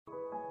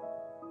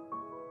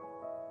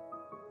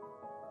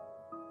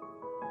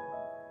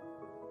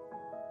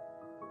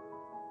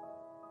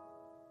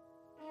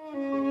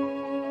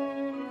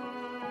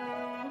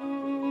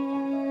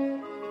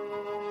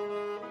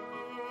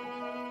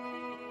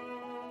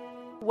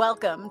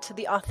Welcome to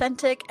the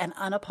Authentic and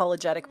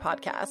Unapologetic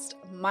Podcast.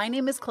 My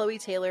name is Chloe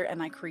Taylor,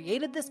 and I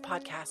created this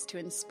podcast to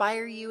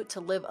inspire you to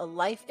live a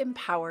life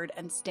empowered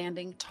and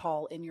standing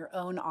tall in your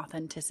own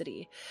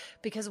authenticity.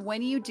 Because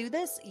when you do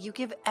this, you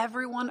give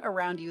everyone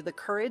around you the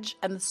courage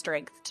and the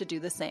strength to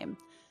do the same.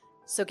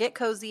 So get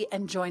cozy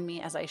and join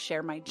me as I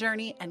share my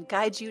journey and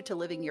guide you to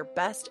living your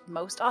best,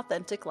 most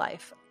authentic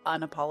life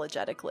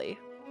unapologetically.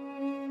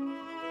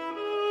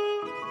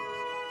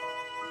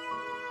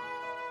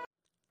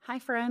 Hi,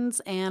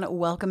 friends, and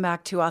welcome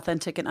back to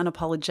Authentic and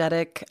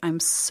Unapologetic. I'm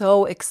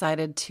so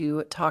excited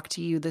to talk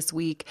to you this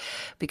week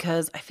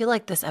because I feel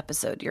like this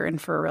episode, you're in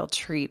for a real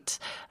treat.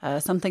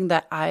 Something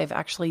that I've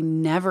actually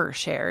never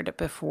shared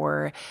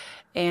before,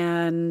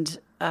 and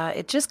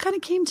it just kind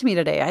of came to me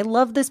today. I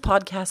love this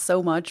podcast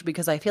so much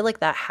because I feel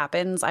like that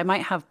happens. I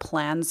might have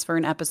plans for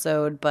an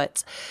episode,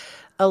 but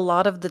a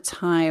lot of the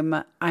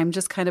time, I'm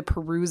just kind of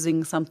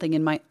perusing something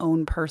in my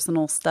own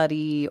personal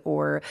study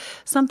or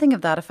something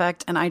of that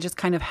effect. And I just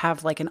kind of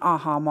have like an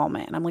aha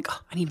moment. And I'm like, oh,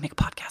 I need to make a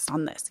podcast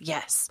on this.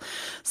 Yes.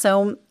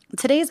 So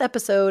today's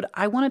episode,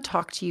 I want to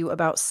talk to you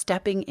about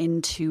stepping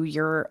into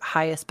your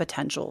highest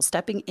potential,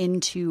 stepping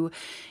into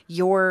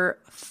your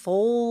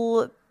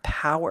full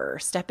power,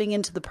 stepping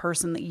into the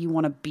person that you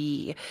want to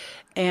be.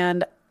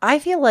 And I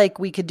feel like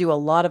we could do a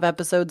lot of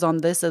episodes on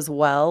this as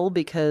well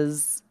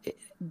because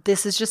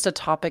this is just a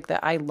topic that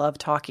I love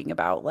talking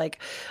about. Like,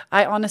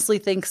 I honestly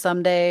think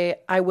someday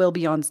I will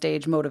be on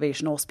stage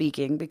motivational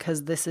speaking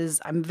because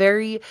I'm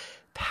very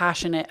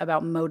passionate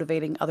about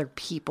motivating other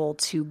people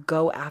to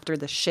go after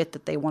the shit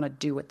that they want to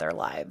do with their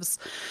lives.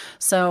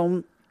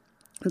 So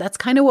that's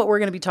kind of what we're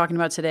going to be talking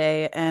about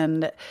today.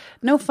 And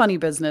no funny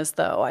business,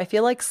 though. I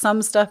feel like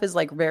some stuff is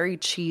like very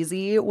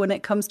cheesy when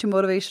it comes to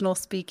motivational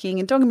speaking.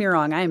 And don't get me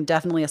wrong, I am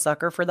definitely a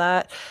sucker for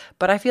that.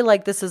 But I feel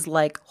like this is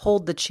like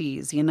hold the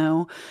cheese, you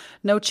know?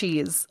 No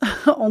cheese,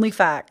 only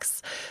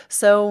facts.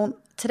 So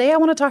today I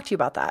want to talk to you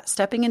about that,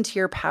 stepping into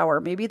your power.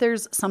 Maybe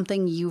there's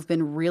something you've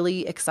been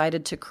really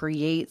excited to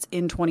create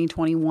in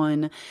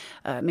 2021.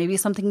 Maybe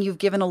something you've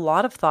given a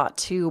lot of thought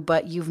to,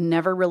 but you've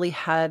never really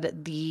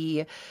had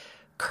the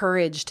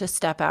courage to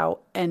step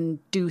out and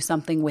do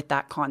something with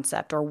that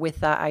concept or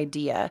with that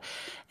idea.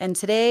 And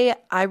today,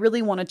 I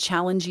really want to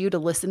challenge you to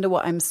listen to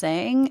what I'm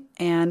saying.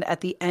 And at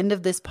the end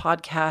of this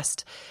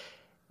podcast,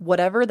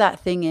 whatever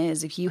that thing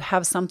is, if you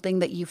have something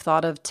that you've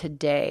thought of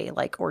today,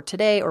 or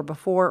today or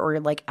before, or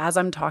like as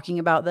I'm talking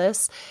about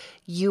this,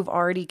 you've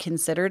already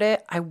considered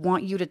it, I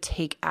want you to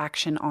take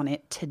action on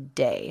it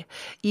today.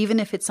 Even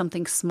if it's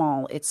something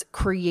small, it's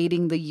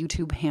creating the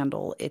YouTube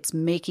handle, it's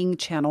making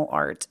channel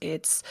art,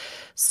 it's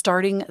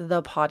starting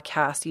the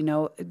podcast,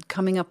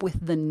 coming up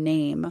with the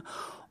name,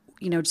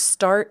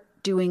 start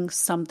doing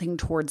something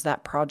towards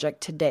that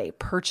project today.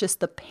 Purchase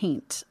the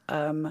paint,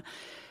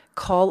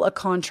 call a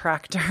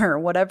contractor,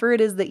 whatever it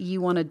is that you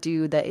want to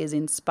do that is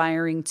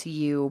inspiring to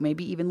you.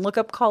 Maybe even look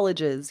up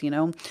colleges,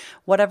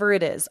 whatever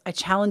it is. I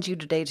challenge you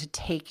today to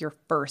take your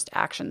first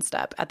action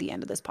step at the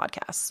end of this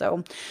podcast.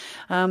 So,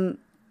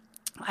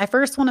 I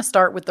first want to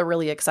start with the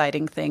really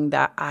exciting thing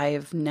that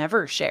I've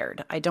never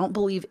shared. I don't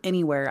believe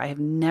anywhere. I have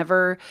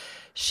never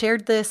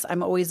shared this.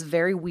 I'm always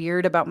very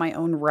weird about my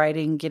own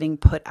writing getting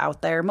put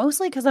out there,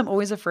 mostly because I'm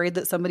always afraid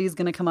that somebody's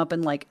going to come up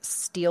and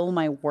steal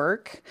my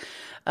work,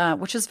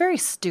 which is very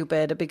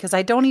stupid because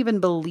I don't even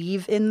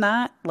believe in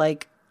that.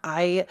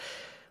 I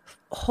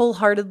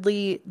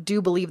wholeheartedly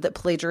do believe that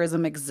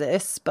plagiarism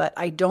exists, but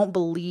I don't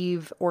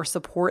believe or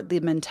support the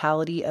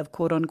mentality of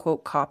quote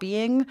unquote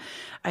copying.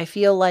 I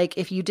feel like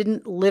if you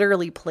didn't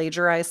literally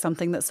plagiarize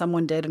something that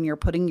someone did and you're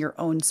putting your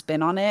own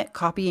spin on it,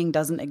 copying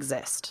doesn't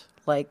exist.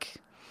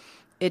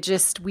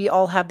 We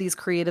all have these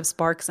creative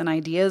sparks and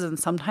ideas, and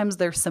sometimes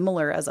they're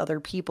similar as other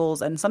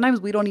people's, and sometimes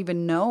we don't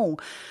even know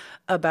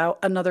about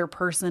another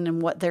person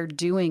and what they're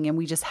doing, and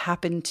we just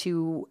happen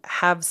to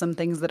have some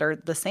things that are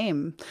the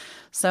same.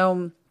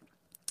 So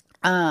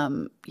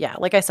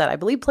like I said, I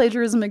believe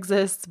plagiarism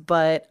exists,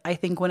 but I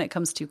think when it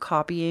comes to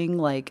copying,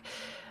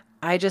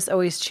 I just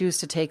always choose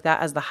to take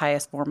that as the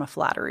highest form of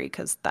flattery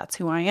because that's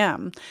who I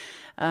am.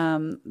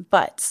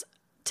 But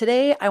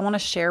today I want to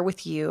share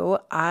with you,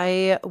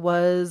 I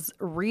was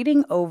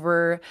reading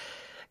over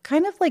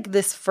kind of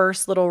this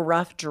first little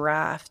rough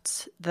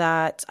draft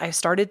that I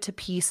started to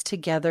piece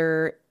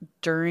together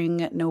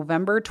during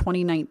November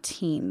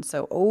 2019.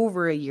 So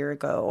over a year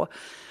ago.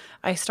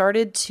 I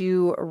started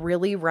to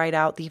really write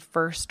out the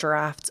first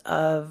draft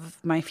of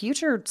my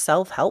future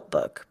self-help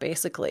book,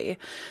 basically.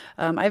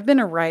 I've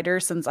been a writer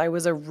since I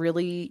was a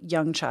really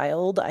young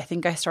child. I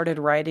think I started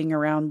writing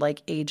around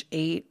age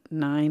 8,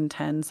 9,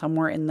 10,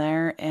 somewhere in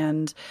there.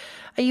 And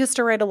I used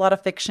to write a lot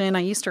of fiction.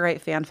 I used to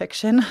write fan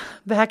fiction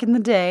back in the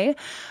day.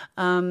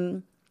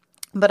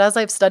 But as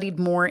I've studied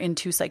more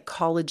into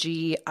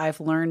psychology, I've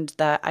learned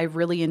that I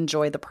really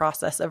enjoy the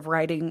process of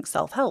writing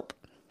self-help.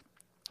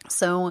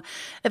 So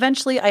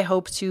eventually I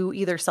hope to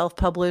either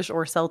self-publish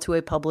or sell to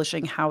a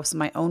publishing house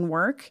my own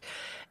work.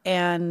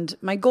 And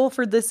my goal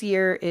for this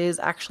year is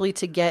actually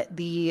to get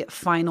the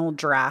final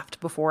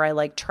draft before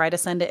I try to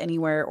send it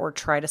anywhere or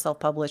try to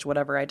self-publish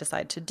whatever I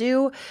decide to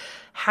do,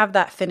 have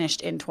that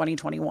finished in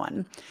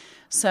 2021.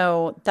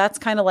 So that's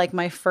kind of like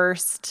my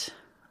first,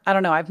 I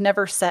don't know, I've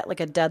never set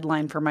a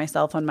deadline for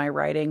myself on my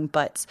writing,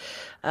 but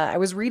I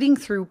was reading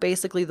through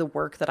basically the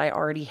work that I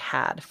already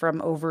had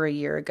from over a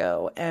year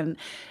ago. And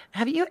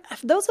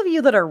those of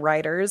you that are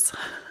writers,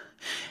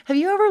 have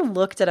you ever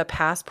looked at a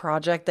past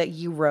project that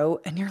you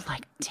wrote and you're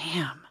like,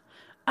 damn,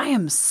 I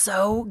am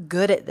so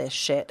good at this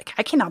shit.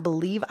 I cannot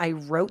believe I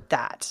wrote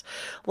that.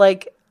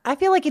 I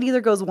feel like it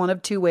either goes one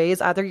of two ways.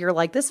 Either you're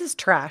like, this is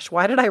trash.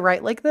 Why did I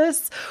write like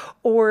this?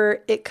 Or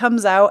it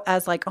comes out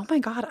as oh my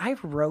God, I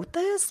wrote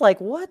this?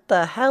 What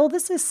the hell?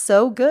 This is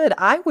so good.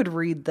 I would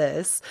read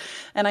this.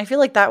 And I feel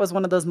like that was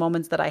one of those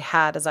moments that I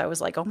had as I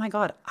was like, oh my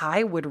God,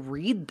 I would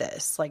read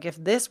this. If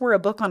this were a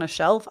book on a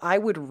shelf, I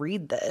would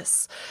read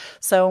this.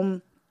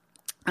 So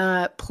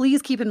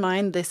please keep in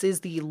mind, this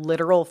is the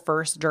literal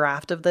first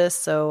draft of this,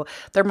 so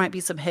there might be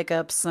some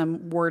hiccups,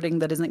 some wording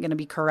that isn't going to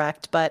be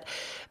correct, but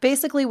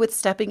basically with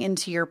stepping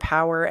into your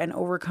power and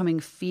overcoming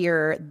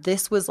fear,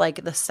 this was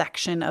the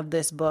section of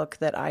this book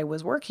that I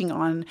was working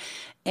on,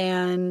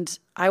 and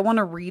I want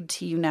to read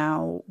to you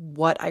now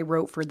what I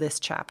wrote for this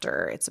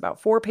chapter. It's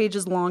about 4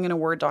 pages long in a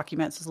Word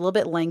document, so it's a little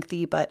bit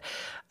lengthy, but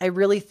I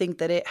really think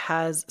that it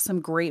has some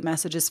great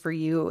messages for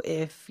you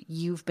if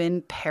you've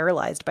been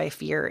paralyzed by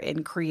fear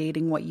in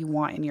creating what you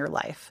want in your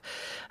life.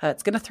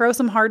 It's going to throw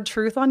some hard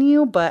truth on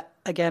you, but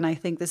again, I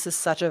think this is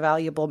such a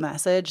valuable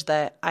message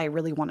that I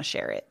really want to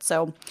share it.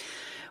 So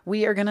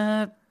we are going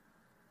to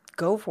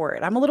go for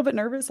it. I'm a little bit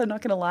nervous. I'm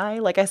not going to lie.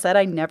 Like I said,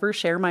 I never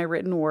share my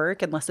written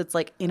work unless it's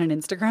in an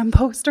Instagram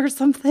post or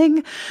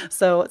something.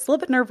 So it's a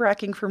little bit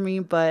nerve-wracking for me,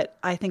 but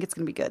I think it's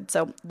going to be good.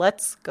 So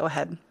let's go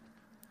ahead.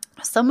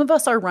 Some of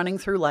us are running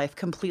through life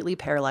completely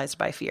paralyzed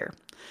by fear.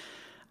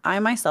 I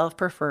myself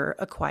prefer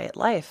a quiet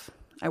life.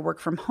 I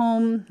work from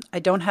home. I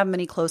don't have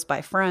many close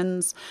by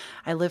friends.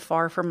 I live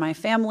far from my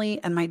family,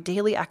 and my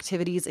daily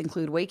activities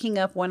include waking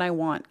up when I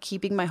want,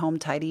 keeping my home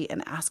tidy,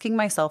 and asking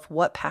myself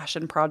what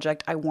passion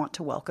project I want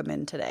to welcome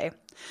in today.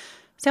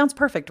 Sounds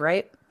perfect,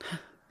 right?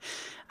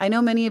 I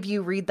know many of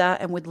you read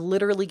that and would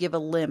literally give a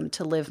limb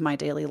to live my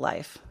daily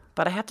life,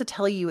 but I have to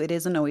tell you, it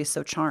isn't always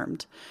so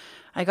charmed.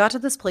 I got to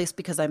this place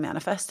because I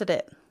manifested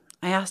it.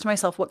 I asked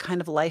myself what kind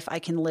of life I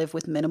can live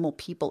with minimal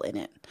people in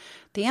it.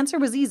 The answer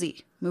was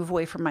easy. Move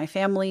away from my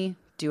family,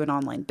 do an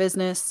online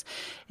business.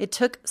 It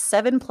took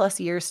 7+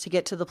 years to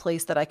get to the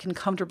place that I can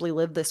comfortably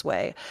live this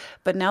way.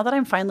 But now that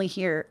I'm finally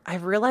here,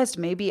 I've realized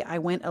maybe I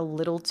went a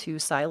little too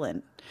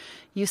silent.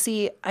 You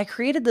see, I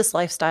created this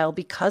lifestyle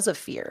because of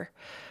fear.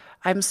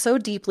 I'm so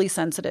deeply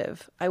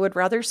sensitive. I would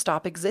rather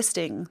stop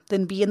existing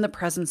than be in the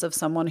presence of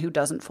someone who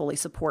doesn't fully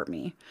support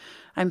me.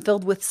 I'm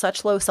filled with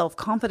such low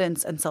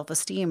self-confidence and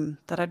self-esteem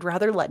that I'd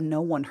rather let no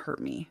one hurt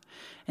me.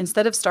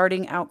 Instead of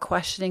starting out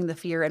questioning the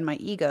fear in my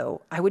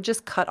ego, I would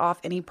just cut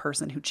off any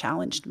person who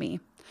challenged me.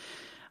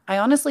 I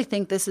honestly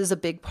think this is a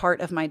big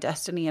part of my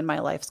destiny and my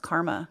life's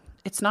karma.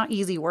 It's not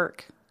easy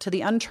work. To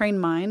the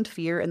untrained mind,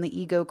 fear and the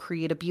ego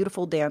create a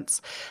beautiful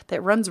dance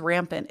that runs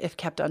rampant if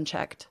kept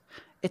unchecked.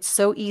 It's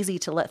so easy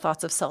to let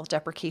thoughts of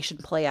self-deprecation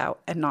play out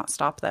and not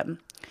stop them.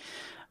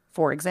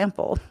 For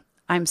example,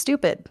 I'm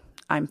stupid.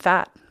 I'm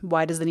fat.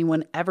 Why does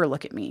anyone ever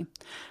look at me?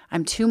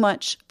 I'm too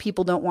much.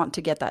 People don't want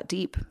to get that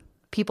deep.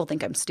 People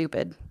think I'm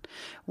stupid.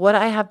 What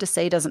I have to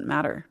say doesn't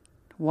matter.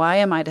 Who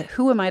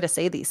am I to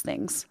say these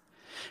things?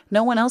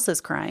 No one else is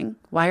crying.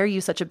 Why are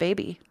you such a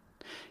baby?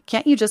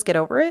 Can't you just get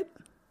over it?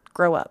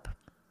 Grow up.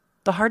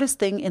 The hardest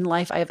thing in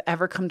life I have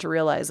ever come to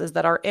realize is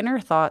that our inner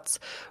thoughts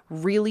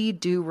really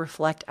do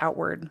reflect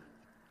outward.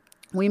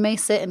 We may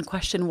sit and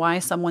question why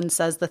someone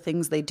says the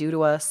things they do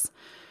to us.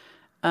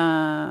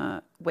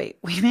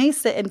 We may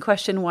sit and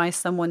question why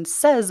someone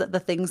says the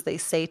things they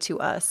say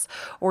to us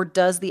or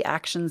does the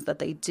actions that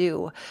they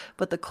do.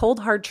 But the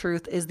cold hard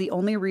truth is the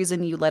only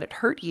reason you let it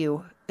hurt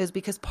you is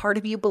because part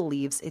of you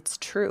believes it's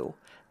true.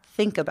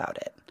 Think about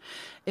it.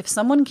 If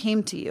someone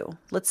came to you,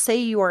 let's say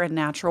you are a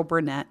natural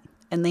brunette,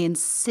 and they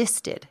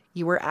insisted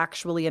you were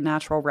actually a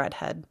natural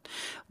redhead,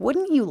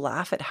 wouldn't you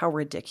laugh at how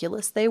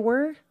ridiculous they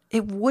were?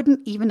 It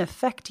wouldn't even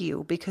affect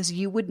you because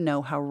you would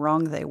know how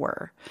wrong they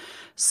were.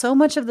 So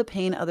much of the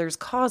pain others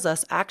cause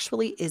us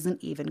actually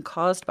isn't even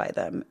caused by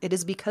them. It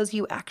is because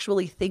you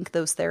actually think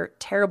those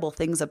terrible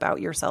things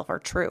about yourself are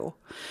true.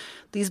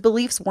 These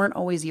beliefs weren't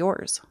always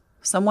yours.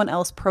 Someone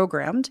else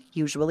programmed,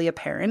 usually a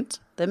parent,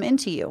 them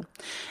into you.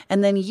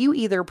 And then you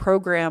either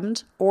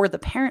programmed or the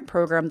parent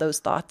programmed those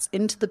thoughts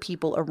into the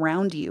people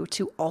around you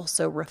to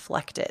also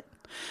reflect it.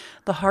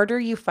 The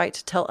harder you fight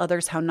to tell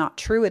others how not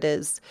true it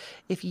is,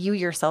 if you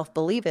yourself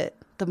believe it,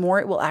 the more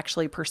it will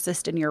actually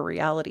persist in your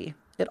reality.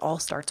 It all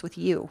starts with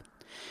you.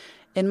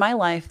 In my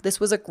life, this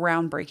was a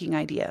groundbreaking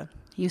idea.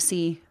 You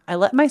see, I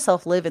let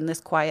myself live in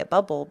this quiet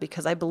bubble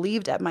because I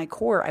believed at my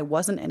core I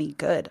wasn't any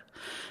good.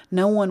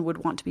 No one would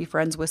want to be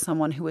friends with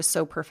someone who was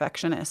so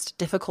perfectionist,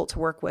 difficult to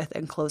work with,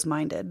 and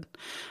close-minded.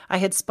 I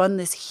had spun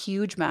this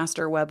huge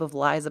master web of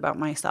lies about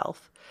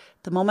myself.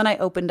 The moment I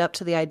opened up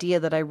to the idea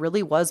that I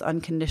really was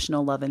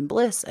unconditional love and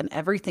bliss and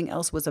everything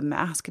else was a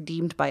mask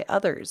deemed by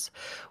others,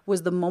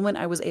 was the moment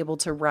I was able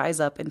to rise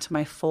up into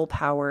my full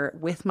power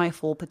with my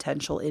full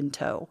potential in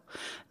tow.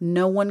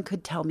 No one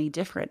could tell me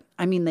different.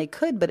 I mean, they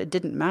could, but it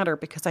didn't matter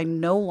because I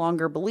no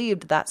longer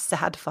believed that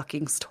sad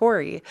fucking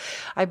story.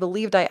 I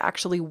believed I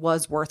actually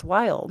was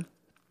worthwhile.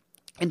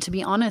 And to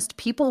be honest,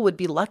 people would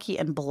be lucky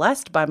and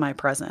blessed by my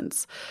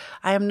presence.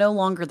 I am no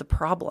longer the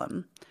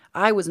problem.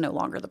 I was no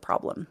longer the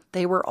problem.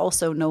 They were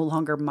also no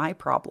longer my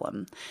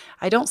problem.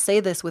 I don't say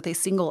this with a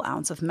single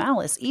ounce of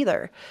malice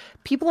either.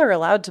 People are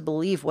allowed to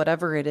believe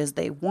whatever it is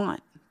they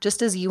want,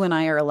 just as you and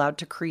I are allowed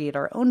to create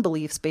our own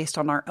beliefs based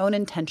on our own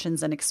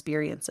intentions and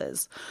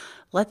experiences.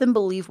 Let them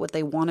believe what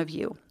they want of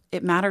you.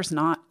 It matters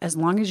not, as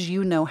long as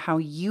you know how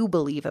you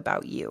believe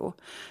about you.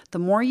 The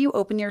more you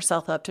open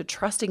yourself up to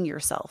trusting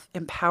yourself,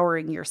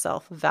 empowering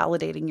yourself,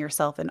 validating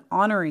yourself, and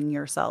honoring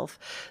yourself,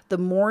 the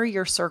more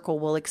your circle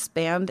will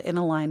expand in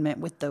alignment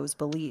with those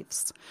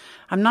beliefs.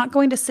 I'm not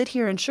going to sit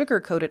here and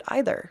sugarcoat it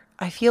either.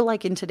 I feel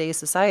like in today's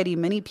society,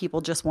 many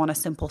people just want a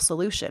simple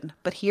solution.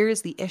 But here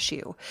is the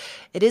issue.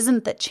 It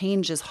isn't that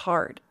change is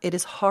hard. It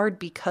is hard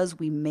because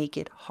we make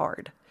it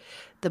hard.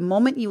 The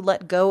moment you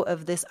let go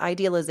of this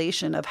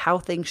idealization of how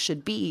things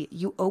should be,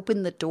 you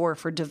open the door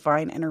for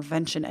divine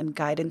intervention and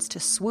guidance to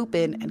swoop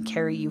in and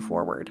carry you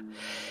forward.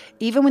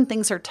 Even when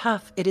things are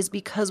tough, it is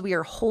because we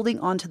are holding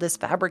on to this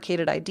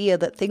fabricated idea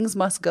that things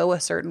must go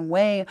a certain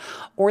way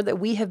or that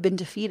we have been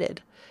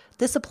defeated.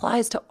 This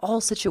applies to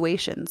all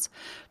situations.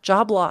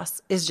 Job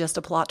loss is just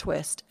a plot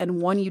twist and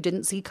one you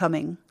didn't see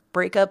coming.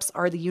 Breakups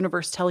are the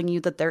universe telling you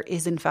that there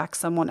is in fact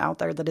someone out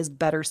there that is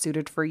better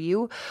suited for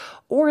you,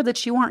 or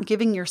that you aren't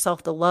giving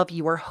yourself the love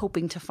you are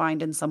hoping to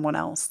find in someone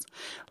else.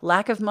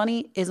 Lack of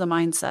money is a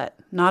mindset,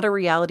 not a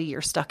reality you're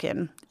stuck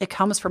in. It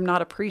comes from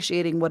not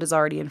appreciating what is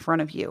already in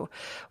front of you.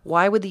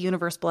 Why would the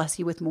universe bless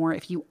you with more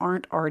if you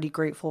aren't already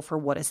grateful for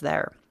what is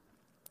there?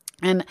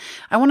 And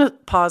I want to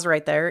pause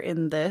right there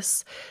in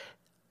this.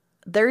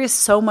 There is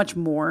so much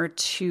more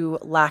to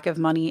lack of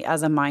money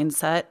as a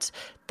mindset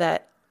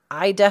that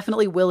I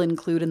definitely will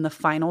include in the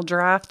final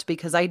draft,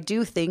 because I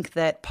do think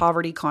that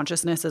poverty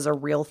consciousness is a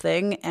real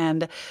thing,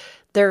 and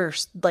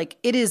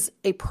it is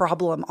a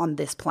problem on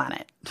this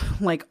planet.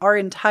 Like our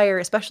entire,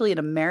 especially in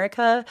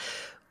America,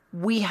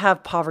 we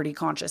have poverty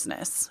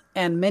consciousness,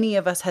 and many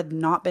of us have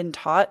not been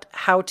taught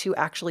how to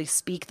actually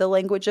speak the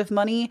language of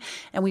money.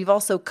 And we've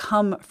also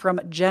come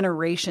from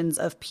generations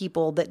of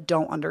people that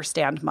don't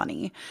understand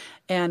money.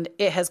 And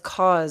it has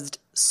caused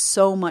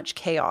so much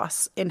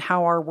chaos in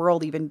how our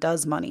world even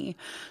does money.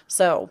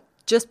 So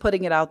just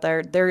putting it out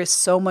there, there is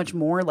so much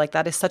more. Like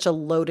that is such a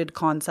loaded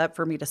concept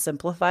for me to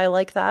simplify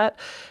like that.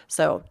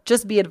 So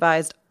just be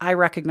advised, I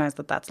recognize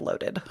that that's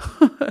loaded.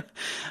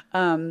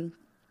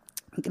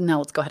 Now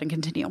let's go ahead and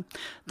continue.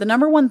 The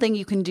number one thing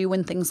you can do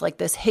when things like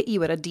this hit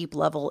you at a deep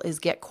level is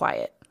get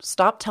quiet.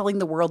 Stop telling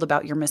the world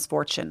about your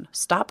misfortune.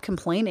 Stop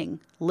complaining.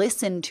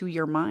 Listen to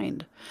your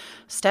mind.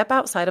 Step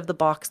outside of the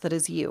box that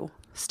is you.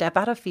 Step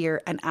out of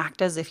fear and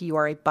act as if you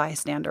are a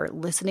bystander,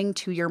 listening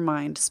to your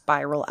mind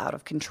spiral out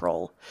of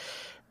control.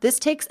 This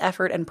takes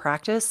effort and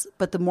practice,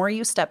 but the more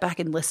you step back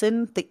and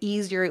listen, the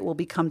easier it will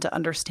become to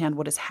understand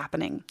what is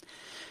happening.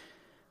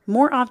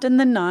 More often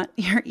than not,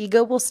 your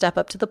ego will step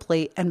up to the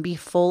plate and be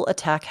full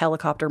attack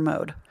helicopter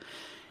mode,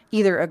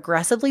 either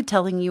aggressively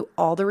telling you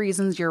all the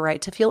reasons you're right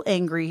to feel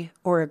angry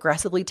or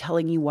aggressively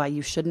telling you why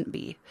you shouldn't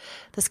be.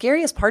 The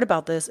scariest part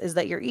about this is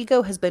that your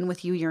ego has been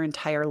with you your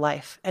entire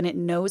life, and it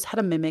knows how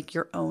to mimic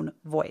your own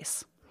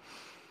voice.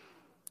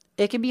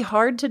 It can be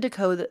hard to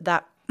decode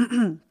that.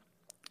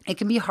 It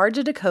can be hard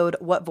to decode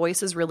what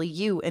voice is really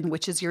you and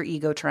which is your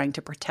ego trying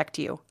to protect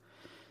you.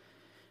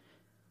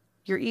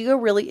 Your ego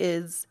really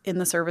is in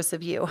the service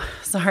of you.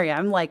 Sorry,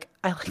 I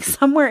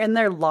somewhere in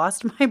there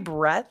lost my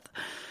breath.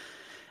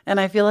 And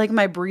I feel like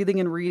my breathing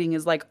and reading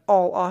is like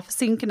all off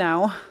sync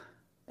now.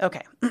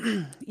 Okay.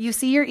 You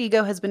see, your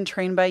ego has been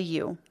trained by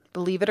you,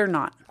 believe it or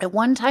not. At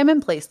one time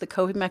and place, the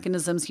coping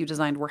mechanisms you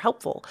designed were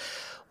helpful.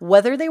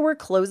 Whether they were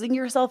closing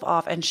yourself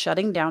off and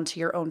shutting down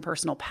to your own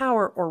personal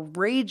power or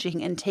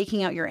raging and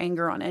taking out your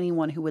anger on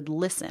anyone who would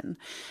listen.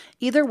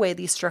 Either way,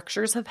 these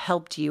structures have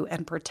helped you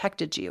and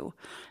protected you.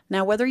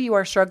 Now, whether you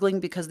are struggling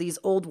because these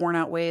old worn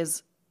out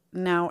ways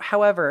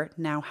However,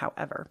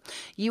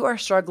 you are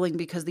struggling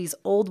because these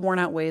old worn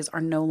out ways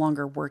are no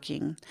longer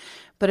working,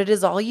 but it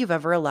is all you've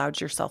ever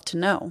allowed yourself to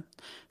know.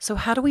 So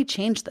how do we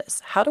change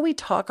this? How do we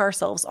talk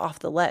ourselves off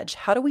the ledge?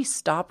 How do we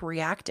stop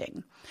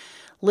reacting?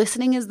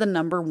 Listening is the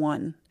number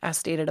one, as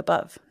stated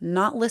above.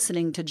 Not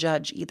listening to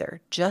judge either.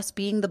 Just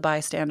being the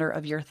bystander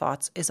of your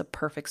thoughts is a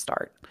perfect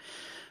start.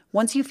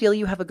 Once you feel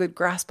you have a good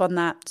grasp on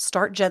that,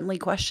 start gently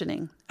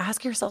questioning.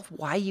 Ask yourself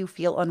why you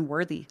feel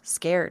unworthy,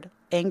 scared,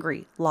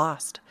 angry,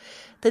 lost.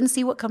 Then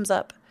see what comes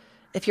up.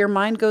 If your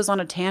mind goes on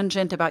a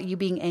tangent about you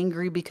being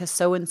angry because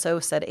so-and-so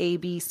said A,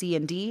 B, C,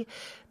 and D,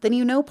 then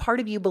you know part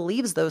of you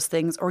believes those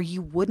things or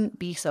you wouldn't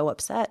be so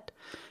upset.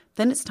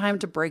 Then it's time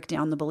to break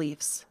down the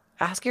beliefs.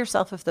 Ask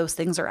yourself if those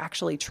things are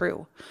actually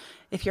true.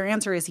 If your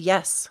answer is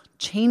yes,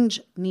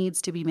 change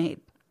needs to be made.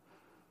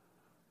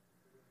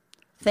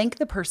 Thank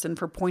the person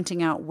for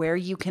pointing out where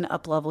you can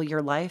uplevel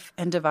your life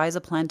and devise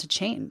a plan to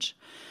change.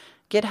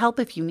 Get help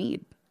if you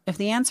need. If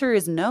the answer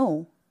is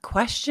no,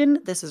 question,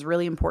 this is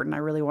really important. I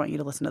really want you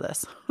to listen to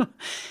this.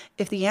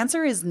 If the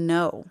answer is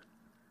no,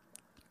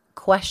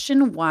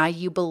 question why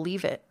you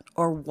believe it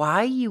or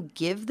why you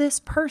give this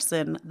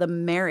person the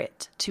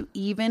merit to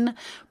even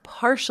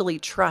partially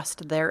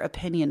trust their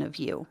opinion of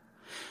you.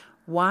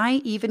 Why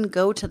even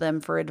go to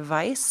them for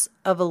advice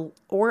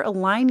or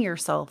align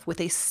yourself with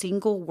a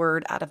single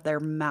word out of their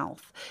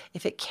mouth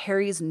if it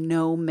carries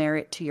no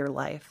merit to your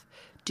life?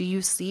 Do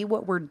you see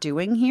what we're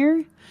doing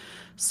here?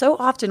 So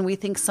often we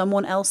think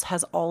someone else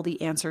has all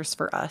the answers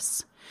for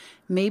us.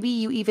 Maybe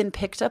you even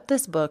picked up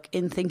this book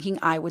in thinking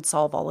I would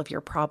solve all of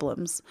your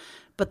problems.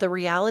 But the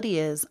reality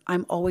is,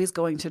 I'm always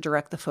going to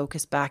direct the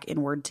focus back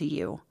inward to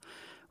you.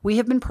 We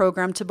have been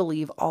programmed to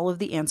believe all of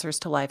the answers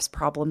to life's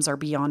problems are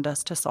beyond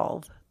us to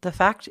solve. The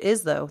fact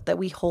is, though, that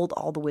we hold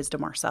all the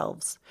wisdom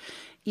ourselves.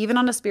 Even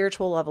on a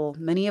spiritual level,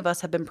 many of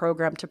us have been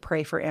programmed to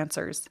pray for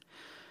answers.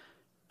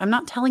 I'm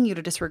not telling you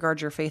to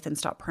disregard your faith and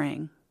stop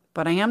praying,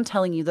 but I am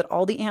telling you that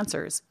all the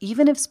answers,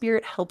 even if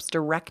Spirit helps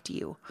direct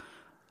you,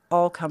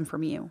 all come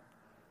from you.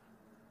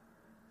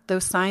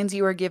 Those signs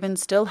you are given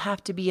still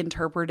have to be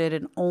interpreted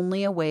in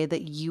only a way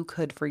that you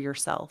could for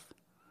yourself.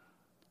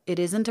 It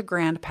isn't a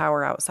grand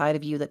power outside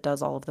of you that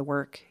does all of the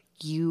work.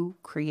 You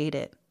create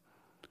it.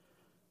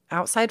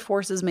 Outside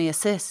forces may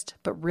assist,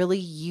 but really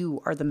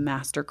you are the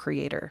master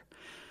creator.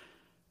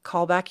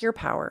 Call back your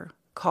power.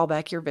 Call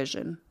back your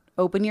vision.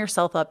 Open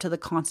yourself up to the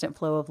constant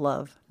flow of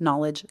love,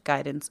 knowledge,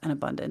 guidance, and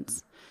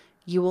abundance.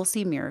 You will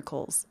see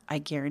miracles. I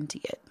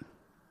guarantee it.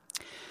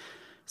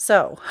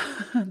 So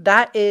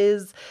that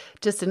is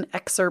just an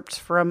excerpt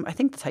from, I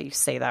think that's how you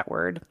say that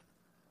word.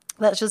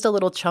 That's just a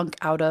little chunk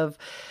out of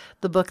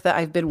the book that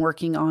I've been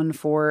working on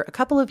for a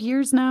couple of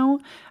years now.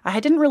 I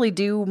didn't really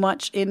do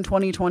much in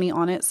 2020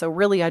 on it. So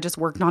really, I just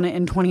worked on it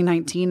in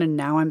 2019 and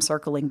now I'm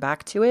circling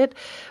back to it.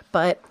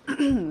 But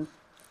I'm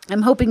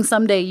hoping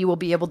someday you will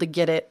be able to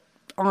get it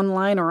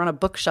online or on a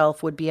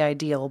bookshelf would be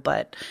ideal.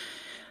 But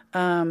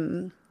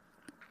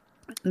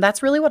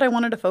that's really what I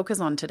wanted to focus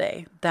on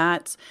today.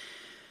 That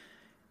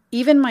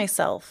even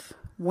myself,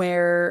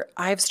 where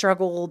I've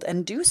struggled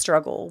and do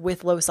struggle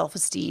with low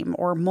self-esteem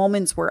or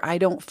moments where I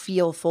don't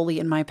feel fully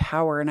in my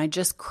power and I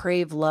just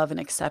crave love and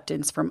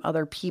acceptance from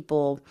other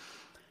people,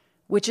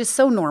 which is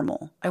so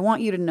normal. I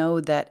want you to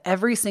know that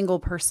every single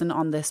person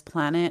on this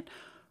planet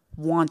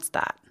wants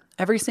that.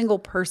 Every single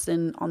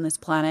person on this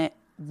planet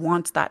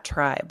wants that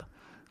tribe.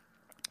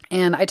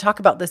 And I talk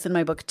about this in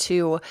my book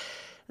too,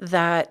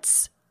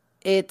 that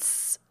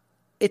it's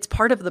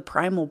part of the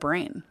primal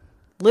brain.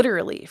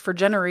 Literally, for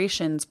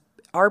generations,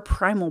 our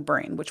primal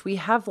brain, which we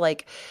have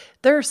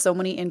there are so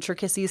many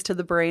intricacies to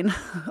the brain,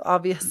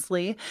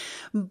 obviously,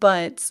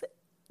 but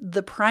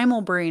the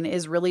primal brain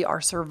is really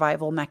our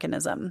survival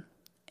mechanism.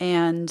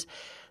 And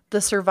the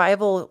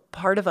survival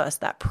part of us,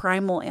 that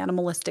primal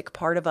animalistic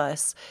part of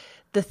us,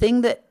 the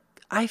thing that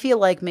I feel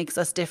like makes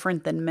us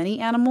different than many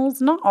animals,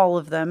 not all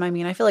of them. I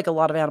mean, I feel like a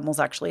lot of animals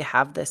actually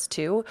have this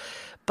too,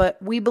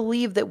 but we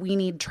believe that we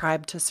need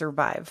tribe to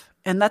survive.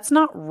 And that's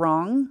not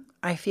wrong.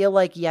 I feel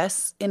like,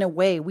 yes, in a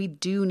way, we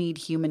do need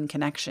human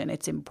connection.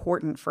 It's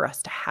important for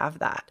us to have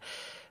that.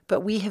 But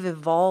we have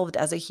evolved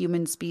as a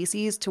human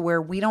species to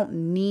where we don't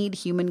need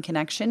human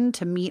connection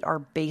to meet our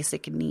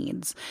basic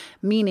needs,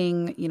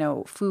 meaning,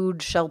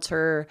 food,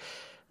 shelter,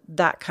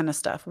 that kind of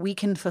stuff. We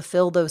can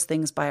fulfill those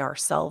things by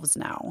ourselves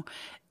now.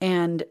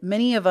 And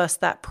many of us,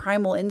 that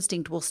primal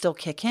instinct will still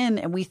kick in,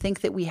 and we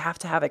think that we have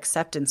to have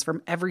acceptance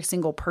from every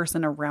single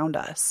person around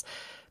us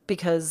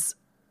because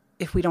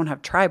if we don't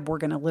have tribe, we're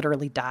going to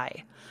literally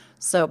die.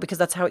 So, because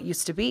that's how it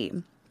used to be.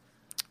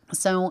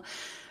 So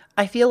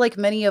I feel like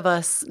many of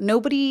us,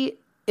 nobody,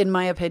 in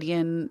my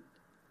opinion,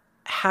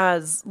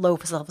 has low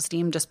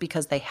self-esteem just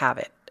because they have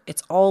it.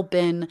 It's all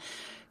been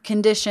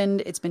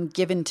conditioned. It's been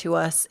given to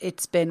us.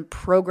 It's been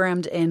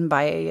programmed in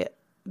by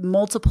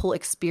multiple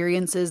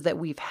experiences that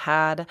we've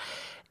had.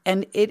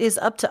 And it is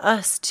up to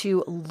us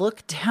to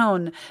look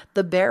down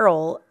the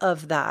barrel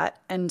of that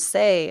and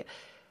say,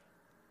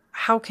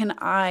 how can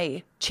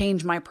I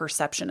change my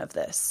perception of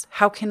this?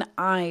 How can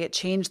I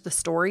change the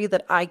story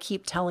that I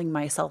keep telling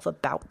myself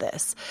about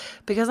this?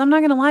 Because I'm not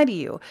going to lie to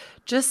you.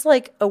 Just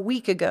like a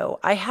week ago,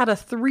 I had a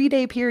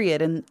 3-day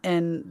period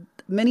and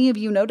many of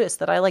you noticed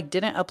that I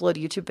didn't upload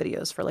YouTube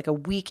videos for a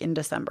week in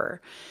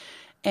December.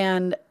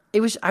 And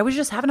I was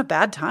just having a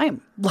bad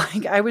time.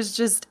 I was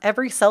just,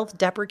 every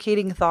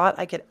self-deprecating thought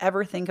I could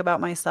ever think about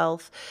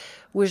myself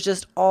was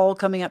just all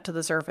coming up to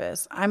the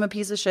surface. I'm a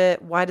piece of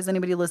shit. Why does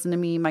anybody listen to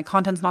me? My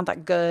content's not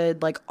that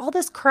good. All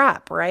this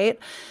crap, right?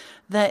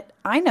 That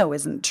I know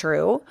isn't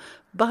true,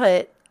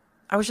 but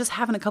I was just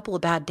having a couple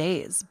of bad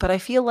days. But I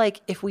feel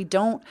like if we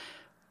don't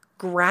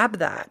grab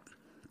that,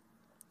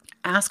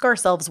 ask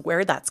ourselves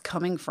where that's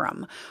coming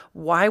from,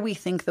 why we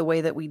think the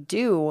way that we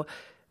do,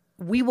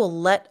 we will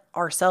let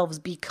ourselves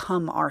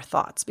become our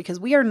thoughts, because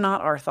we are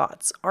not our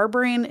thoughts. Our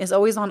brain is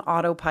always on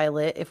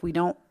autopilot. If we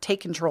don't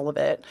take control of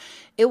it,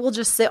 it will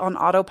just sit on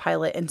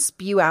autopilot and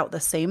spew out the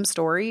same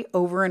story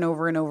over and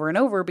over and over and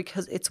over,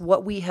 because it's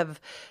what we have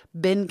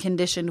been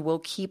conditioned will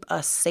keep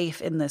us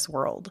safe in this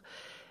world.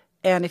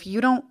 And if you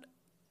don't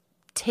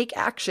take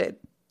action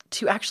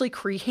to actually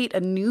create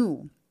a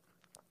new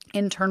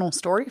internal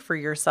story for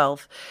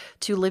yourself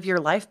to live your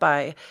life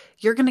by,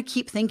 you're going to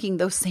keep thinking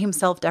those same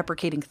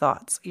self-deprecating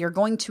thoughts. You're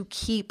going to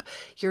keep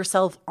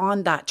yourself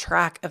on that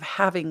track of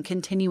having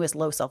continuous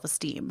low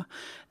self-esteem.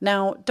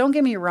 Now, don't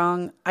get me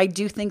wrong. I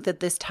do think that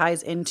this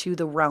ties into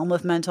the realm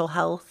of mental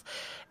health.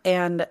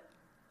 And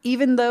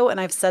even though, and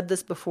I've said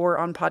this before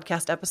on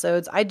podcast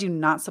episodes, I do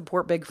not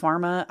support big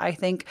pharma. I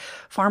think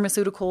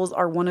pharmaceuticals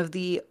are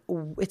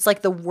it's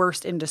like the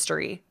worst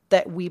industry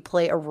that we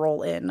play a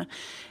role in.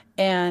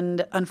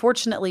 And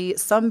unfortunately,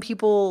 some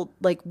people,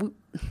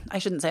 I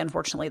shouldn't say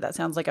unfortunately, that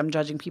sounds like I'm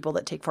judging people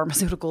that take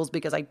pharmaceuticals,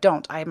 because I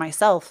don't. I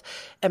myself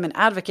am an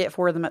advocate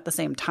for them at the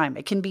same time.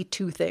 It can be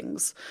two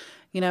things.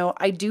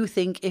 I do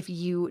think if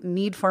you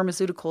need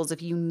pharmaceuticals,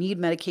 if you need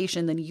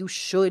medication, then you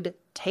should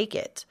take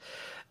it.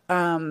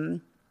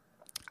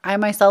 I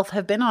myself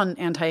have been on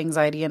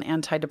anti-anxiety and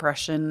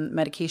antidepressant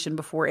medication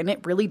before, and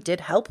it really did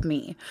help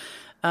me.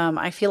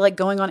 I feel like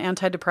going on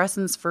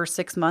antidepressants for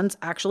 6 months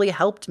actually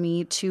helped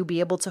me to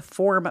be able to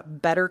form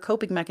better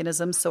coping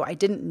mechanisms, so I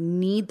didn't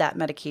need that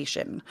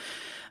medication.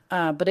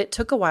 But it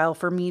took a while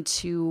for me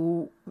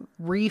to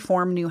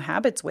reform new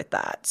habits with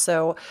that.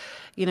 So,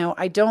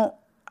 I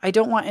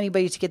don't want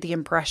anybody to get the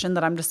impression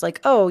that I'm just like,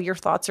 oh, your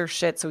thoughts are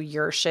shit, so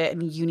you're shit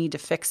and you need to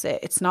fix it.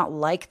 It's not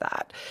like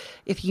that.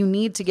 If you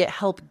need to get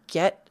help,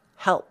 get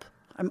help.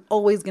 I'm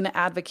always going to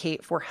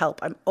advocate for help.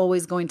 I'm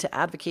always going to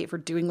advocate for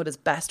doing what is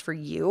best for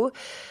you.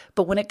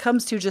 But when it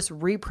comes to just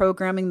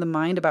reprogramming the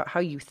mind about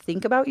how you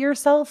think about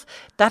yourself,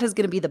 that is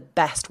going to be the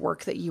best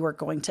work that you are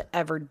going to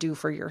ever do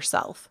for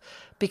yourself,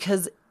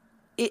 because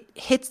it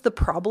hits the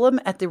problem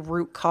at the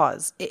root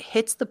cause. It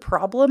hits the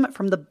problem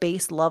from the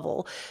base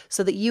level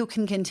so that you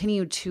can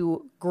continue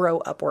to grow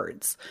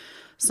upwards.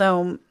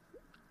 So,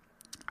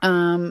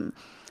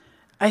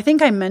 I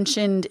think I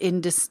mentioned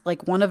in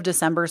one of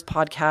December's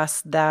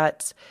podcasts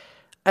that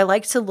I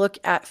like to look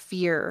at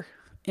fear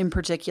in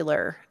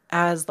particular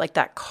as like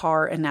that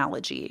car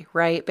analogy,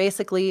 right?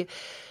 Basically,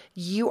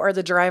 you are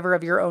the driver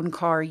of your own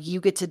car. You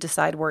get to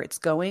decide where it's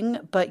going,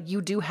 but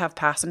you do have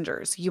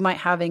passengers. You might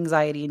have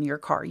anxiety in your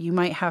car. You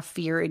might have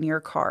fear in your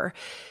car.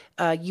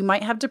 You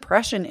might have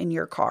depression in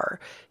your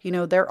car.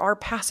 There are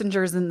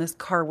passengers in this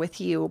car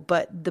with you,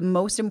 but the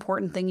most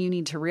important thing you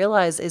need to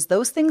realize is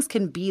those things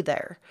can be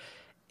there.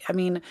 I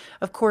mean,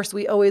 of course,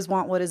 we always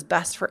want what is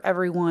best for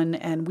everyone,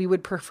 and we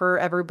would prefer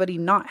everybody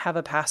not have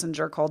a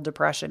passenger called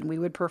depression. We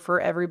would prefer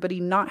everybody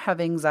not have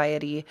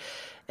anxiety,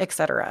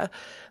 etc.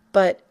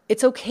 But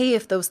it's okay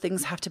if those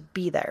things have to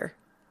be there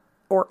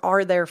or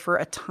are there for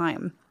a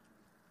time.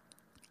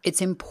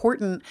 It's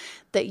important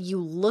that you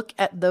look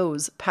at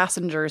those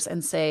passengers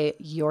and say,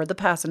 you're the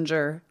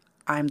passenger,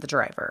 I'm the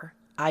driver.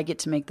 I get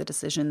to make the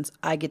decisions.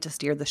 I get to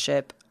steer the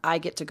ship. I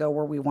get to go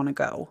where we want to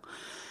go.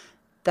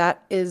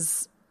 That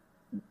is,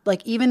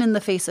 even in the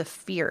face of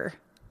fear,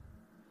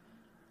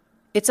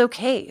 it's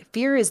okay.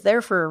 Fear is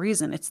there for a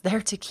reason. It's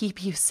there to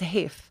keep you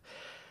safe.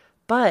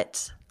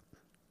 But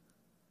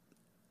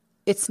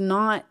it's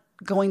not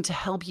going to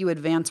help you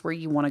advance where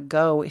you want to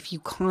go if you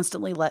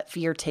constantly let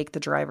fear take the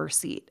driver's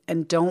seat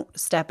and don't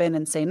step in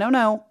and say,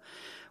 no,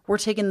 we're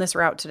taking this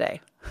route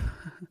today.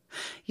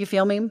 You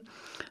feel me?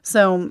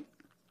 So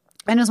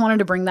I just wanted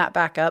to bring that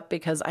back up,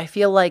 because I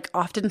feel like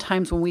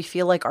oftentimes when we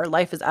feel like our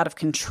life is out of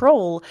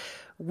control,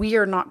 we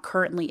are not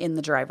currently in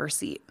the driver's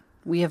seat.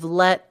 We have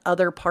let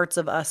other parts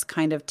of us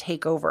kind of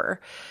take over.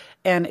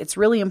 And it's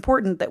really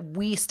important that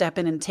we step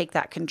in and take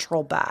that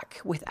control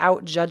back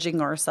without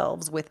judging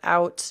ourselves,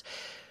 without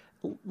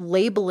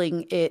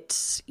labeling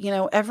it,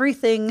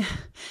 everything.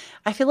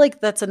 I feel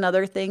like that's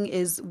another thing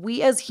is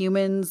we as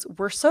humans,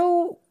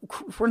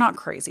 we're not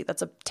crazy.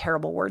 That's a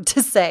terrible word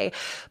to say,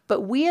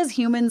 but we as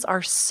humans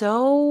are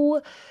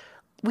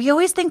we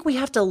always think we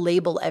have to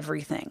label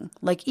everything.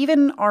 Like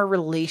even our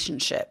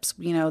relationships,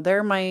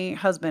 they're my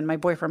husband, my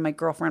boyfriend, my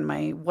girlfriend,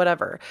 my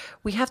whatever.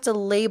 We have to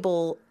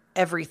label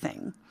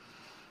everything.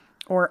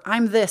 Or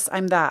I'm this,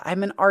 I'm that,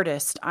 I'm an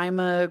artist, I'm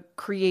a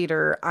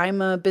creator,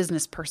 I'm a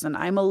business person,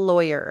 I'm a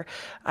lawyer,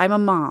 I'm a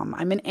mom,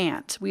 I'm an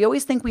aunt. We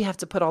always think we have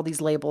to put all these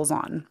labels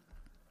on.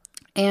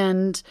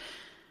 And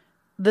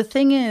the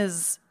thing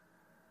is,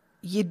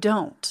 you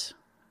don't.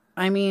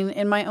 I mean,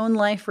 in my own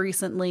life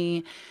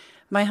recently,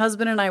 my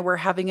husband and I were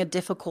having a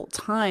difficult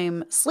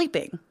time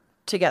sleeping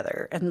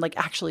together and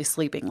actually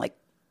sleeping,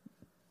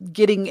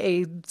 getting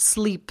a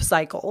sleep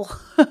cycle.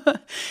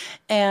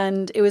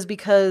 And it was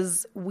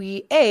because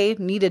we,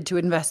 needed to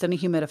invest in a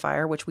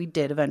humidifier, which we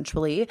did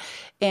eventually.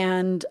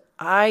 And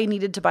I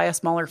needed to buy a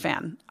smaller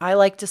fan. I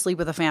like to sleep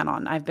with a fan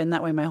on. I've been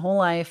that way my whole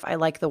life. I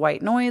like the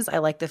white noise. I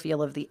like the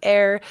feel of the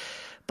air.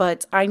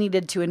 But I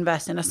needed to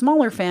invest in a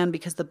smaller fan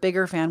because the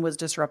bigger fan was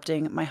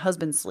disrupting my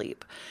husband's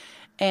sleep.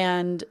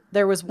 And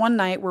there was one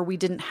night where we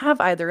didn't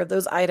have either of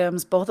those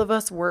items. Both of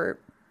us were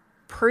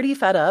pretty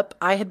fed up.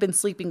 I had been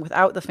sleeping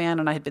without the fan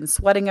and I had been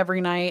sweating every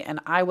night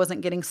and I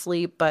wasn't getting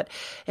sleep. But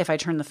if I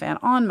turned the fan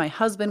on, my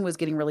husband was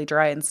getting really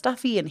dry and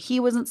stuffy and he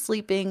wasn't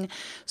sleeping.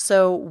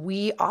 So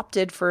we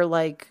opted for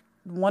like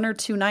 1 or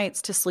 2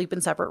 nights to sleep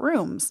in separate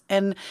rooms.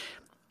 And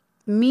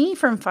me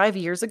from 5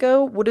 years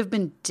ago would have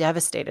been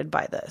devastated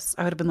by this.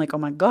 I would have been like, oh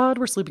my God,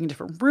 we're sleeping in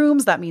different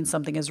rooms. That means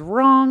something is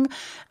wrong.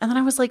 And then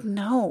I was like,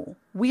 no,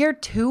 we are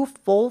 2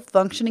 full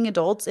functioning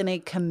adults in a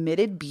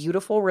committed,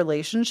 beautiful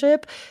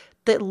relationship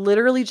that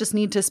literally just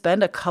need to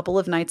spend a couple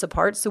of nights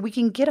apart so we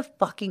can get a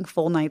fucking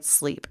full night's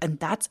sleep. And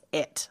that's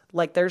it.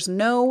 Like there's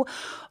no,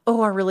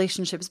 oh, our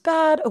relationship's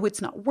bad. Oh,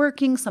 it's not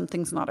working.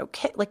 Something's not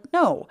okay. Like,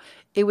 no,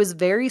 it was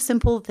very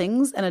simple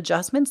things and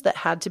adjustments that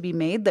had to be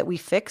made that we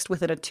fixed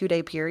within a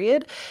 2-day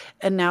period.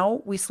 And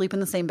now we sleep in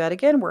the same bed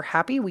again. We're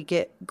happy. We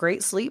get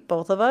great sleep,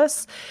 both of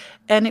us.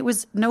 And it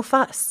was no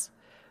fuss.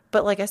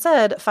 But like I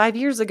said, 5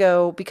 years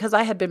ago, because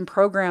I had been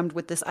programmed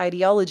with this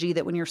ideology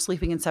that when you're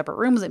sleeping in separate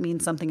rooms, it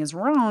means something is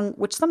wrong,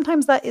 which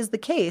sometimes that is the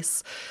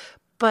case.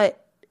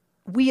 But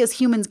we as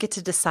humans get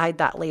to decide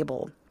that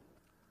label.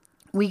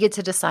 We get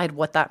to decide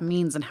what that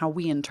means and how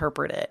we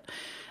interpret it.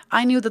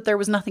 I knew that there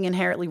was nothing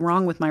inherently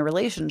wrong with my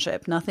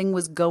relationship. Nothing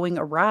was going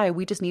awry.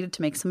 We just needed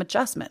to make some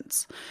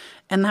adjustments.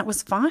 And that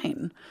was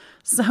fine.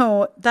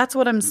 So that's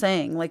what I'm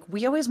saying. Like,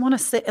 we always want to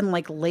sit and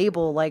like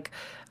label like,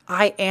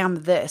 I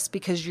am this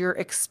because you're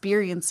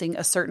experiencing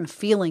a certain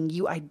feeling.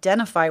 You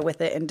identify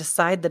with it and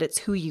decide that it's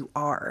who you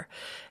are.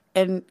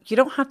 And you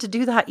don't have to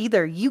do that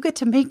either. You get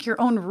to make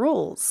your own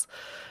rules.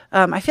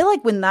 I feel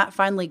like when that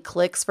finally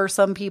clicks for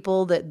some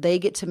people that they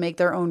get to make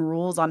their own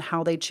rules on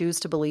how they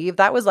choose to believe,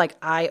 that was like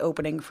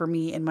eye-opening for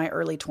me in my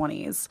early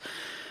 20s.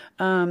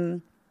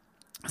 So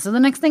the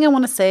next thing I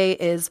want to say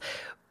is,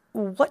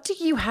 what do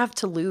you have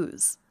to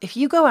lose? If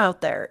you go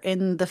out there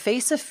in the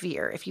face of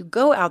fear, if you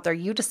go out there,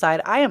 you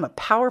decide, I am a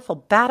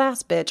powerful,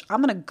 badass bitch.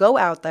 I'm going to go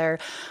out there.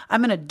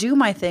 I'm going to do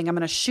my thing. I'm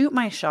going to shoot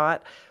my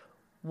shot.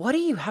 What do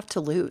you have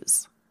to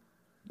lose?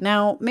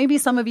 Now, maybe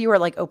some of you are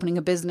like opening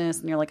a business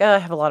and you're like, oh, I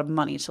have a lot of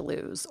money to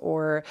lose.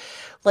 Or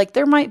like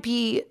there might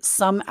be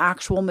some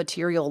actual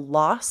material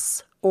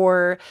loss.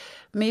 Or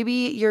maybe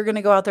you're going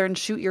to go out there and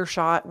shoot your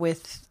shot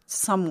with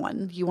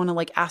someone. You want to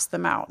like ask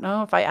them out.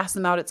 No, if I ask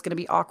them out, it's going to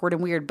be awkward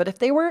and weird. But if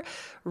they were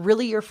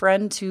really your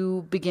friend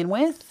to begin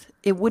with,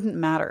 it wouldn't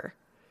matter.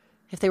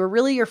 If they were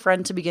really your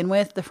friend to begin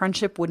with, the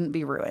friendship wouldn't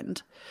be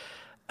ruined.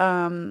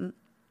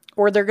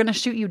 Or they're going to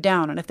shoot you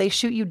down. And if they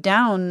shoot you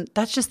down,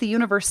 that's just the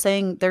universe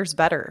saying there's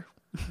better.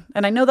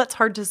 And I know that's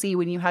hard to see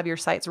when you have your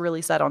sights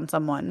really set on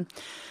someone.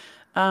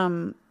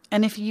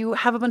 And if you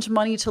have a bunch of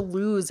money to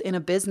lose in a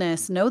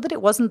business, know that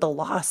it wasn't the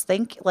loss.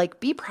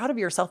 Be proud of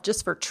yourself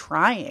just for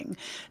trying.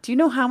 Do you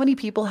know how many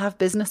people have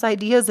business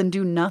ideas and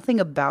do nothing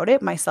about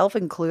it, myself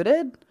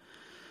included?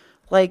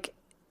 Like,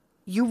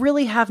 you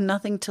really have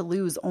nothing to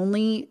lose,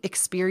 only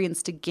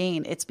experience to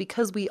gain. It's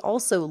because we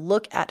also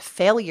look at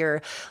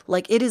failure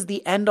like it is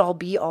the end all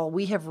be all.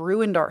 We have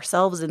ruined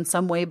ourselves in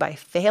some way by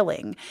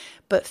failing,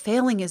 but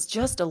failing is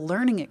just a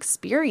learning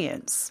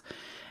experience.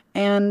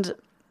 And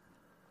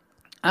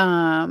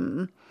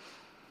also,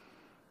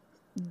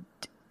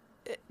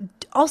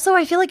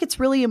 I feel like it's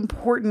really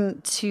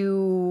important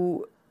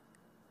to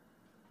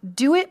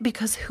do it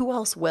because who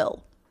else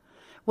will?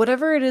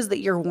 Whatever it is that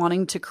you're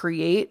wanting to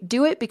create,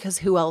 do it because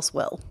who else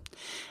will?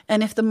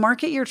 And if the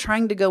market you're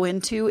trying to go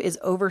into is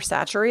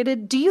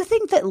oversaturated, do you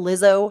think that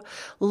Lizzo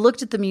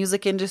looked at the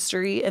music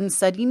industry and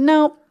said,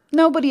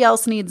 nobody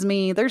else needs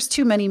me. There's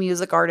too many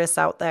music artists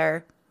out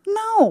there.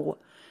 No,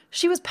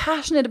 she was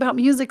passionate about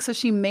music, so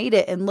she made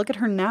it, and look at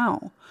her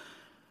now.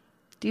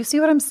 Do you see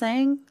what I'm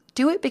saying?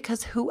 Do it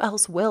because who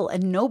else will?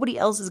 And nobody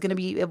else is going to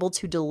be able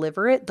to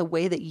deliver it the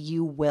way that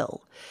you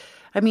will.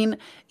 I mean,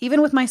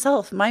 even with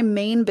myself, my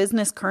main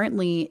business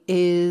currently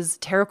is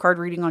tarot card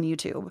reading on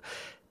YouTube.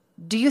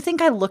 Do you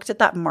think I looked at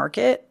that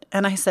market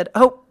and I said,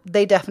 oh,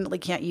 they definitely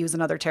can't use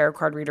another tarot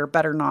card reader,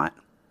 better not?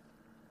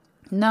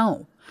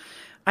 No.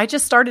 I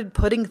just started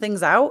putting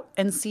things out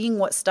and seeing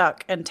what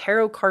stuck. And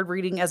tarot card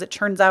reading, as it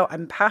turns out,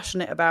 I'm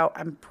passionate about.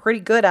 I'm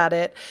pretty good at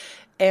it.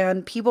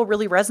 And people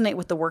really resonate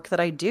with the work that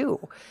I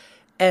do.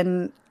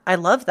 And I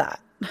love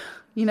that.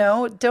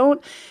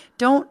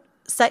 Don't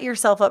set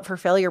yourself up for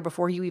failure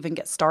before you even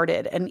get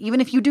started. And even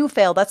if you do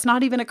fail, that's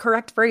not even a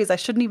correct phrase. I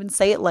shouldn't even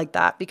say it like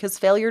that because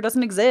failure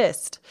doesn't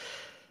exist.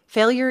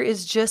 Failure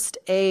is just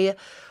a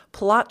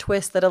plot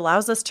twist that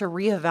allows us to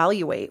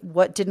reevaluate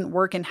what didn't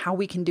work and how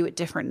we can do it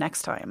different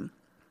next time.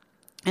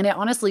 And it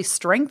honestly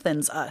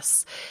strengthens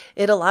us.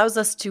 It allows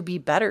us to be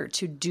better,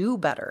 to do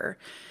better.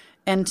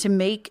 and to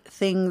make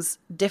things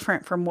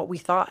different from what we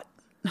thought.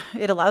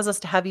 It allows us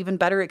to have even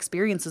better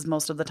experiences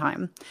most of the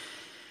time.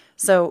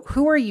 So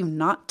who are you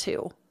not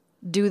to?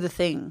 Do the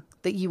thing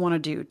that you want to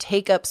do.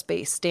 Take up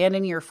space, stand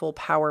in your full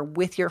power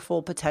with your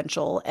full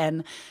potential,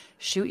 and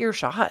shoot your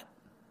shot.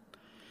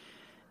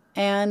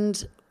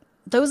 And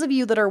those of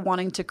you that are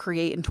wanting to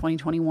create in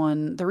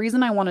 2021, the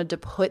reason I wanted to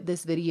put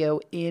this video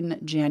in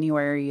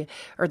January,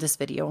 or this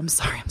video, I'm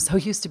sorry, I'm so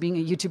used to being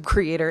a YouTube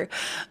creator.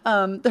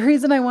 The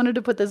reason I wanted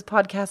to put this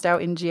podcast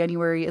out in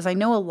January is I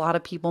know a lot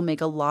of people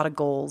make a lot of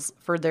goals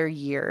for their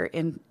year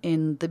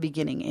in the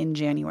beginning, in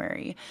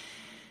January.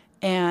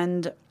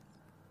 And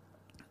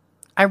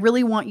I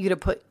really want you to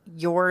put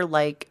your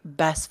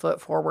best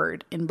foot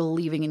forward in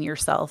believing in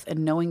yourself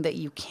and knowing that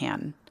you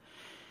can.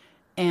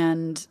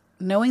 And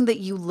knowing that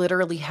you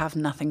literally have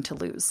nothing to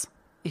lose.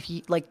 If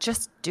you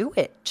just do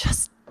it.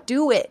 Just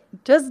do it.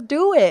 Just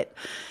do it.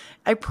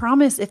 I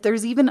promise if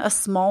there's even a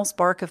small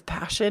spark of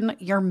passion,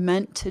 you're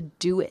meant to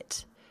do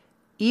it.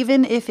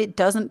 Even if it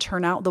doesn't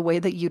turn out the way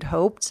that you'd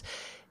hoped,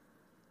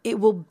 it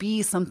will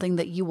be something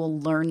that you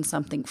will learn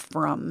something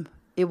from.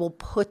 It will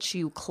put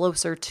you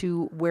closer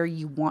to where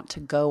you want to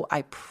go.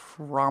 I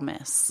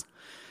promise.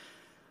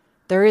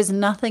 There is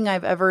nothing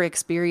I've ever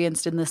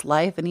experienced in this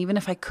life, and even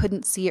if I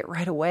couldn't see it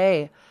right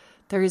away,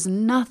 there is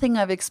nothing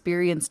I've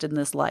experienced in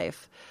this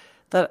life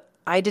that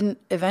I didn't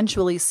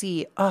eventually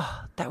see,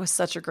 oh, that was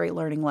such a great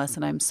learning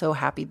lesson. I'm so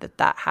happy that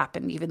that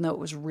happened, even though it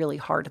was really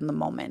hard in the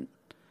moment.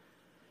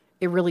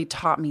 It really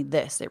taught me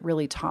this. It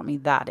really taught me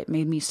that. It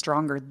made me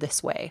stronger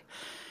this way.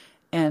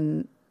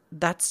 And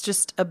that's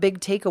just a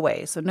big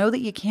takeaway. So know that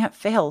you can't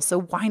fail.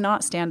 So why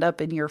not stand up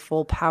in your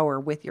full power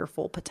with your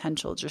full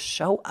potential? Just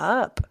show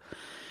up.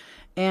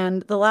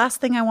 And the last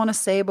thing I want to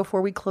say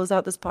before we close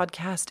out this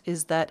podcast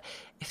is that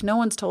if no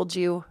one's told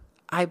you,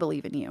 I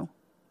believe in you.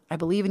 I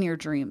believe in your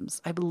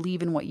dreams. I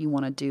believe in what you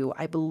want to do.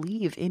 I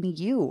believe in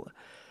you.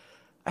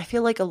 I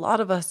feel like a lot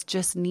of us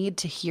just need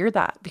to hear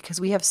that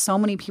because we have so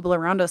many people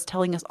around us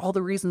telling us all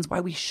the reasons why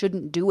we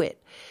shouldn't do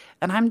it.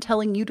 And I'm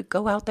telling you to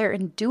go out there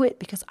and do it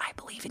because I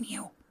believe in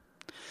you.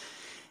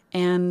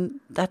 And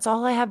that's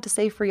all I have to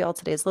say for y'all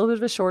today. It's a little bit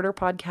of a shorter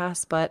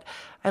podcast, but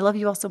I love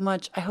you all so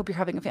much. I hope you're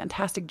having a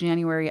fantastic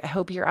January. I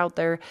hope you're out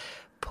there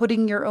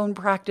putting your own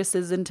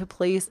practices into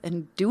place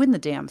and doing the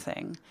damn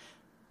thing.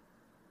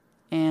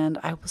 And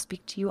I will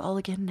speak to you all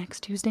again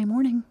next Tuesday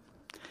morning.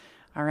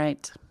 All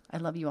right. I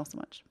love you all so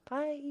much.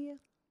 Bye.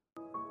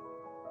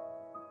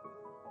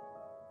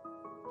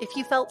 If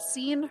you felt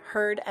seen,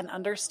 heard, and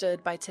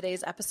understood by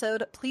today's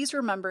episode, please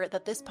remember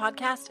that this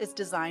podcast is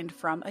designed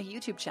from a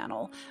YouTube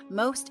channel.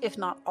 Most, if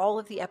not all,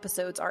 of the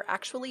episodes are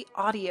actually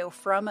audio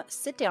from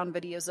sit-down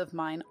videos of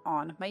mine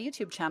on my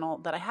YouTube channel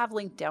that I have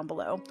linked down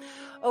below.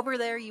 Over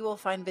there, you will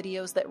find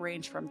videos that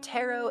range from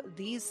tarot,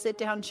 these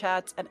sit-down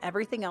chats, and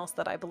everything else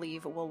that I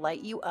believe will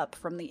light you up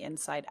from the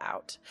inside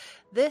out.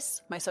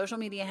 This, my social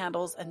media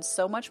handles, and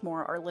so much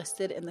more are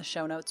listed in the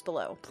show notes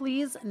below.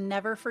 Please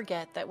never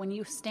forget that when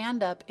you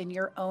stand up in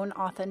your own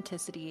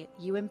authenticity,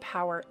 you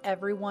empower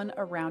everyone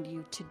around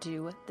you to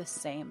do the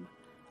same.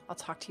 I'll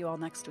talk to you all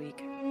next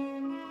week.